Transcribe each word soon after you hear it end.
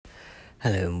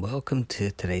Hello and welcome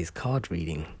to today's card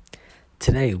reading.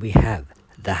 Today we have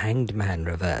the Hanged Man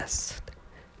reversed.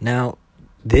 Now,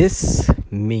 this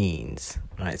means,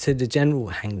 right, so the general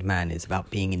Hanged Man is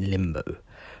about being in limbo,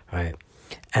 right?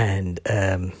 And,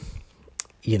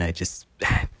 just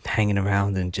hanging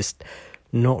around and just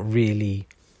not really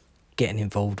getting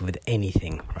involved with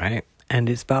anything, right? And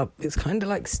it's kind of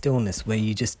like stillness where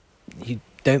you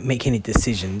don't make any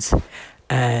decisions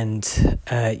and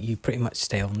you pretty much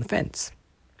stay on the fence.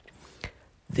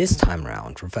 This time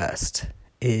round, reversed,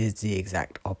 is the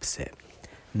exact opposite.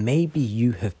 Maybe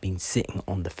you have been sitting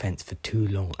on the fence for too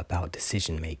long about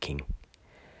decision making.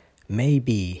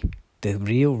 Maybe the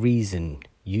real reason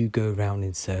you go round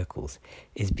in circles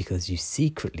is because you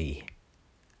secretly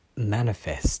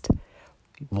manifest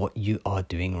what you are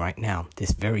doing right now,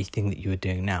 this very thing that you are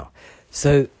doing now.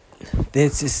 So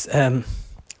there's this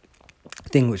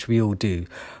thing which we all do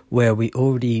where we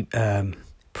already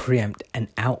preempt an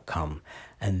outcome,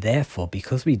 and therefore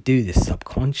because we do this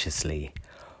subconsciously,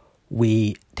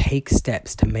 we take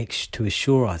steps to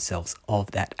assure ourselves of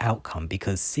that outcome,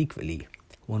 because secretly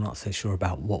we're not so sure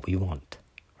about what we want,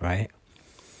 right?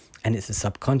 And it's a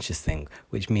subconscious thing,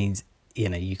 which means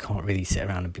you can't really sit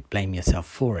around and blame yourself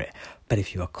for it. But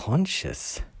if you are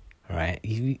conscious, right,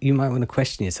 you might want to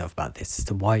question yourself about this as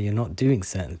to why you're not doing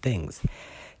certain things.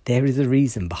 There is a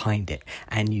reason behind it,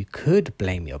 and you could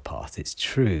blame your past, it's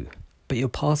true, but your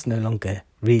past no longer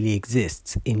really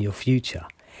exists in your future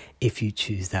if you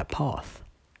choose that path,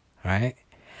 right?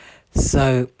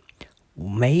 So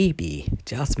maybe,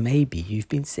 just maybe, you've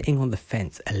been sitting on the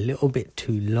fence a little bit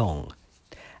too long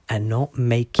and not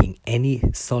making any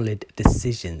solid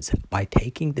decisions by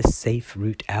taking the safe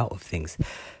route out of things,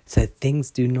 so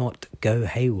things do not go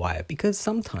haywire. Because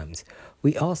sometimes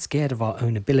we are scared of our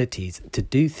own abilities to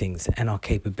do things and our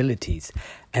capabilities,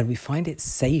 and we find it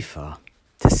safer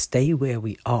to stay where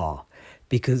we are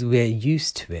because we're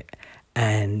used to it,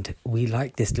 and we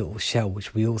like this little shell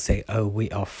which we all say, oh, we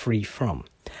are free from.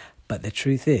 But the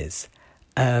truth is,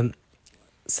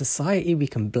 society we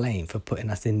can blame for putting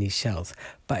us in these shells,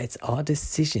 but it's our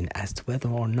decision as to whether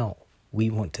or not we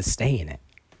want to stay in it,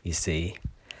 you see.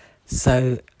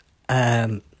 So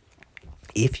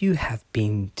if you have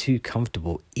been too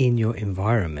comfortable in your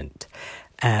environment,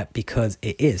 because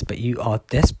it is, but you are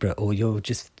desperate, or you're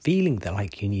just feeling that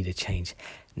like you need a change,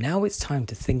 now it's time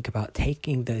to think about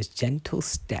taking those gentle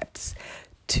steps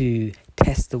to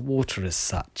test the water as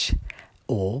such,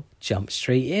 or jump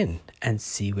straight in and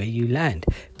see where you land,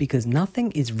 because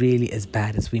nothing is really as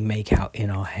bad as we make out in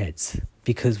our heads,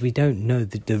 because we don't know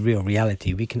the real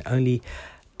reality. We can only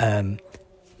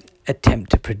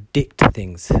attempt to predict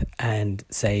things and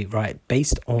say, right,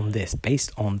 based on this,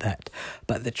 based on that.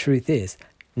 But the truth is,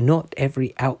 not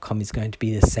every outcome is going to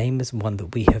be the same as one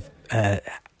that we have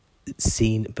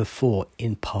seen before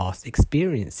in past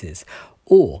experiences,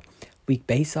 or we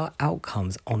base our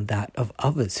outcomes on that of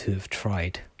others who have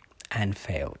tried and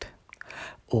failed,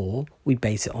 or we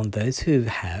base it on those who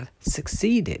have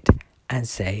succeeded and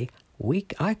say,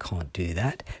 I can't do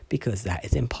that because that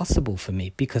is impossible for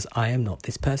me, because I am not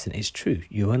this person. It's true,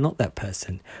 you are not that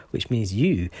person, which means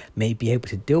you may be able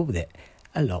to deal with it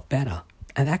a lot better.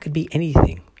 And that could be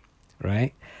anything,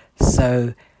 right?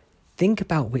 So think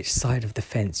about which side of the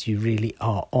fence you really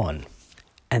are on,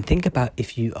 and think about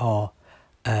if you are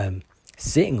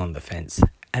sitting on the fence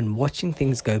and watching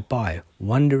things go by,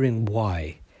 wondering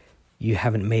why you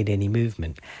haven't made any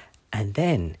movement. And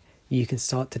then you can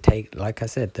start to take, like I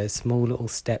said, those small little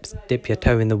steps, dip your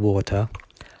toe in the water,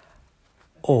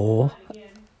 or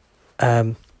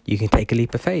you can take a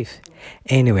leap of faith.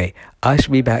 Anyway, I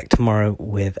shall be back tomorrow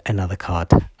with another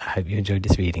card. I hope you enjoyed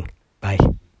this reading. Bye.